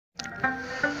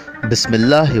بسم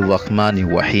اللہ الرحمن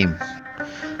الرحیم۔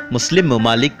 مسلم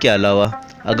ممالک کے علاوہ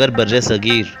اگر بر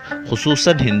صغیر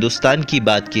خصوصاً ہندوستان کی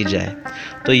بات کی جائے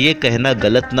تو یہ کہنا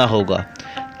غلط نہ ہوگا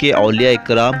کہ اولیاء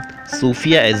اکرام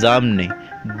صوفیہ اعظام نے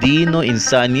دین و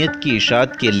انسانیت کی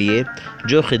اشاعت کے لیے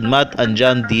جو خدمات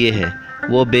انجام دیے ہیں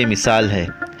وہ بے مثال ہے۔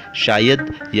 شاید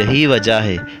یہی وجہ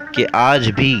ہے کہ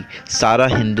آج بھی سارا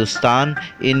ہندوستان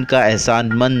ان کا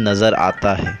احسان مند نظر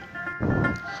آتا ہے۔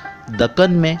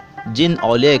 دکن میں جن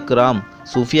اولیاء اکرام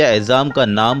صوفیہ اعظام کا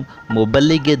نام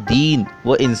مبلغ دین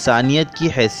و انسانیت کی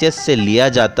حیثیت سے لیا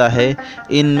جاتا ہے،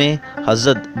 ان میں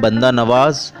حضرت بندہ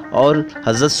نواز اور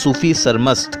حضرت صوفی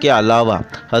سرمست کے علاوہ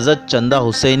حضرت چندہ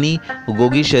حسینی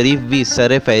گوگی شریف بھی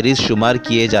سر فہرست شمار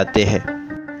کیے جاتے ہیں۔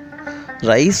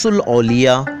 رئیس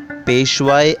الاولیاء،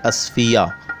 پیشوائے اصفیاء،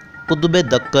 قطب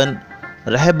دکن،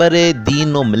 رہبر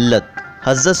دین و ملت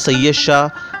حضرت سید شاہ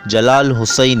جلال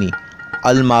حسینی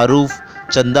المعروف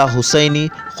چندہ حسینی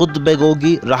قطب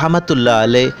گوگی رحمۃ اللہ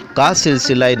علیہ کا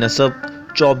سلسلہ نسب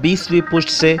 24ویں پشت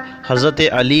سے حضرت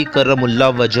علی کرم اللہ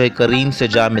وجہ کریم سے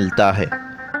جا ملتا ہے۔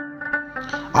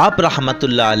 آپ رحمۃ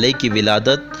اللہ علیہ کی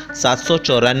ولادت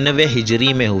 794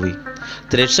 ہجری میں ہوئی۔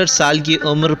 63 سال کی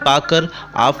عمر پا کر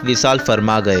آپ وصال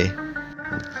فرما گئے۔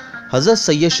 حضرت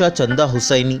سید شاہ چندہ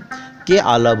حسینی کے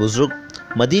اعلیٰ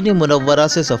بزرگ مدینہ منورہ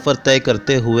سے سفر طے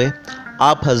کرتے ہوئے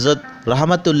آپ حضرت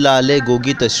رحمۃ اللہ علیہ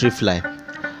گوگی تشریف لائے۔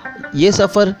 یہ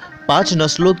سفر 5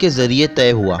 نسلوں کے ذریعے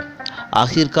طے ہوا۔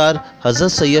 آخرکار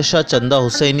حضرت سید شاہ چندہ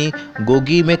حسینی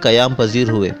گوگی میں قیام پذیر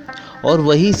ہوئے اور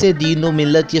وہیں سے دین و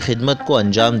ملت کی خدمت کو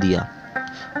انجام دیا۔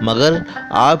 مگر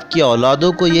آپ کی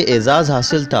اولادوں کو یہ اعزاز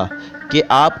حاصل تھا کہ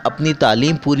آپ اپنی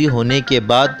تعلیم پوری ہونے کے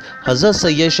بعد حضرت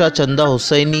سید شاہ چندہ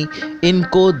حسینی ان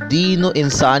کو دین و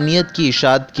انسانیت کی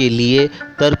اشاعت کے لیے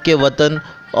ترک وطن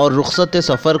اور رخصت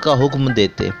سفر کا حکم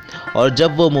دیتے، اور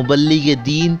جب وہ مبلغ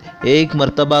دین ایک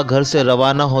مرتبہ گھر سے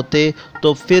روانہ ہوتے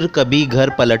تو پھر کبھی گھر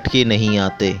پلٹ کے نہیں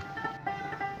آتے۔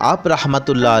 آپ رحمۃ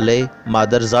اللہ علیہ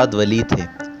مادرزاد ولی تھے۔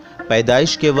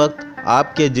 پیدائش کے وقت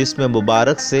آپ کے جسم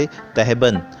مبارک سے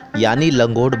تہبند یعنی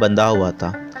لنگوٹ بندھا ہوا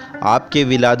تھا۔ آپ کے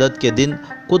ولادت کے دن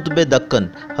قطب دکن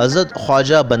حضرت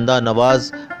خواجہ بندہ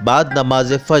نواز بعد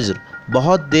نماز فجر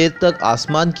بہت دیر تک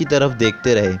آسمان کی طرف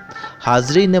دیکھتے رہے۔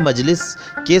 حاضرین مجلس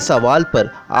کے سوال پر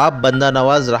آپ بندہ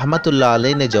نواز رحمۃ اللہ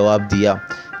علیہ نے جواب دیا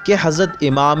کہ حضرت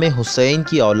امام حسین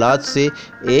کی اولاد سے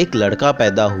ایک لڑکا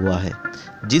پیدا ہوا ہے،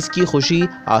 جس کی خوشی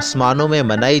آسمانوں میں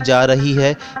منائی جا رہی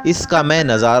ہے، اس کا میں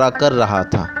نظارہ کر رہا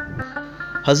تھا۔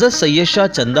 حضرت سید شاہ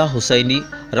چندہ حسینی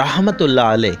رحمۃ اللہ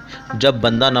علیہ جب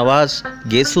بندہ نواز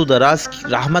گیسو دراز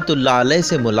رحمۃ اللہ علیہ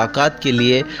سے ملاقات کے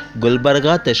لیے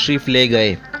گلبرگہ تشریف لے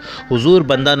گئے، حضور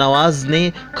بندہ نواز نے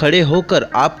کھڑے ہو کر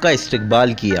آپ کا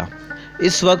استقبال کیا۔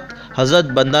 اس وقت حضرت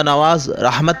بندہ نواز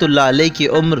رحمۃ اللہ علیہ کی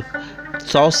عمر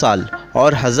 100 سال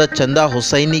اور حضرت چندہ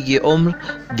حسینی کی عمر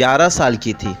 11 سال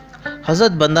کی تھی۔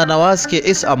 حضرت بندہ نواز کے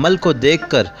اس عمل کو دیکھ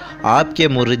کر آپ کے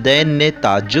مریدین نے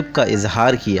تعجب کا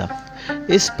اظہار کیا۔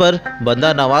 اس پر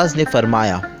بندہ نواز نے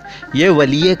فرمایا، یہ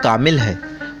ولی کامل ہے،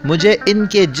 مجھے ان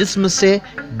کے جسم سے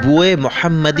بوئے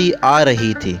محمدی آ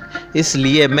رہی تھی، اس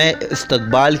لیے میں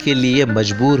استقبال کے لیے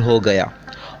مجبور ہو گیا،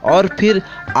 اور پھر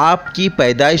آپ کی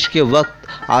پیدائش کے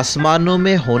وقت آسمانوں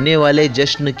میں ہونے والے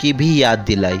جشن کی بھی یاد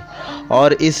دلائی،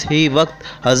 اور اس ہی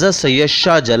وقت حضرت سید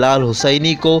شاہ جلال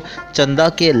حسینی کو چندہ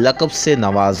کے لقب سے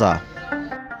نوازا۔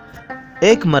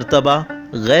 ایک مرتبہ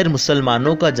غیر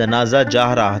مسلمانوں کا جنازہ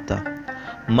جا رہا تھا،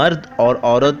 مرد اور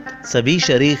عورت سبھی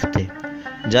شریک تھے۔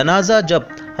 جنازہ جب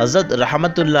حضرت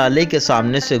رحمۃ اللہ علیہ کے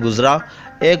سامنے سے گزرا،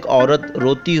 ایک عورت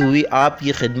روتی ہوئی آپ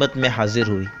کی خدمت میں حاضر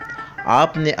ہوئی۔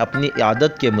 آپ نے اپنی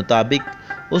عادت کے مطابق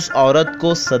اس عورت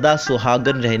کو سدا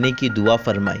سہاگن رہنے کی دعا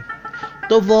فرمائی،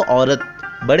 تو وہ عورت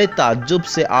بڑے تعجب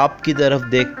سے آپ کی طرف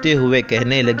دیکھتے ہوئے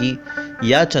کہنے لگی،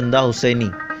 یا چندہ حسینی،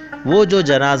 وہ جو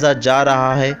جنازہ جا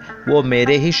رہا ہے وہ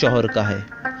میرے ہی شوہر کا ہے،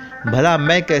 بھلا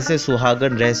میں کیسے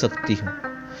سہاگن رہ سکتی ہوں؟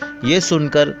 یہ سن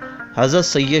کر حضرت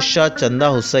سید شاہ چندہ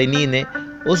حسینی نے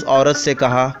اس عورت سے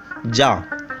کہا، جا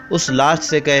اس لاش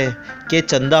سے کہے کہ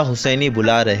چندہ حسینی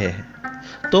بلا رہے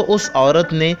ہیں۔ تو اس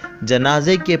عورت نے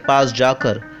جنازے کے پاس جا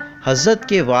کر حضرت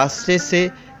کے واسطے سے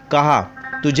کہا،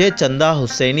 تجھے چندہ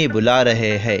حسینی بلا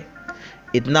رہے ہیں۔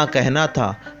 اتنا کہنا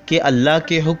تھا کہ اللہ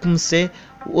کے حکم سے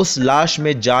اس لاش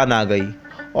میں جان آ گئی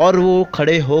اور وہ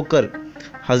کھڑے ہو کر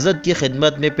حضرت کی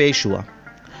خدمت میں پیش ہوا۔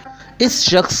 اس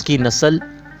شخص کی نسل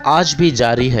آج بھی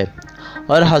جاری ہے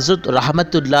اور حضرت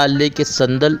رحمۃ اللہ علیہ کے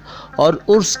سندل اور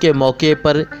عرس کے موقع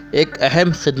پر ایک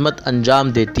اہم خدمت انجام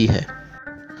دیتی ہے۔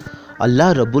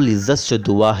 اللہ رب العزت سے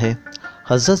دعا ہے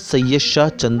حضرت سید شاہ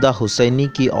چندہ حسینی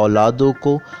کی اولادوں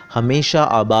کو ہمیشہ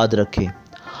آباد رکھے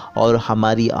اور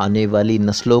ہماری آنے والی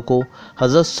نسلوں کو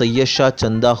حضرت سید شاہ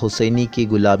چندہ حسینی کی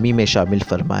غلامی میں شامل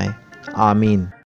فرمائے۔ آمین۔